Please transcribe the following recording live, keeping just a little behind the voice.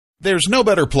There's no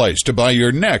better place to buy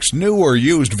your next new or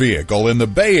used vehicle in the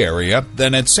Bay Area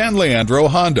than at San Leandro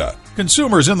Honda.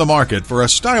 Consumers in the market for a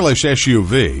stylish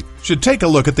SUV should take a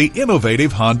look at the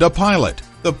innovative Honda Pilot.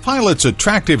 The Pilot's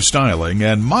attractive styling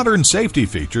and modern safety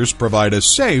features provide a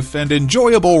safe and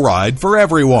enjoyable ride for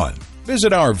everyone.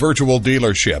 Visit our virtual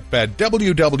dealership at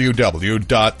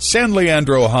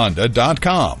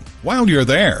www.sanleandrohonda.com. While you're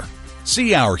there,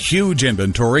 see our huge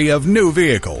inventory of new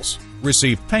vehicles.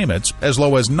 Receive payments as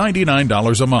low as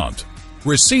 $99 a month.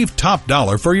 Receive top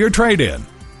dollar for your trade-in.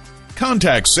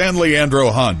 Contact San Leandro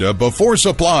Honda before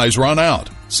supplies run out.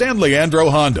 San Leandro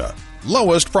Honda.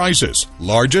 Lowest prices,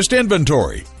 largest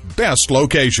inventory, best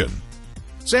location.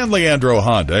 San Leandro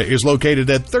Honda is located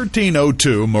at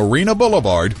 1302 Marina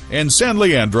Boulevard in San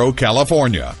Leandro,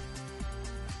 California.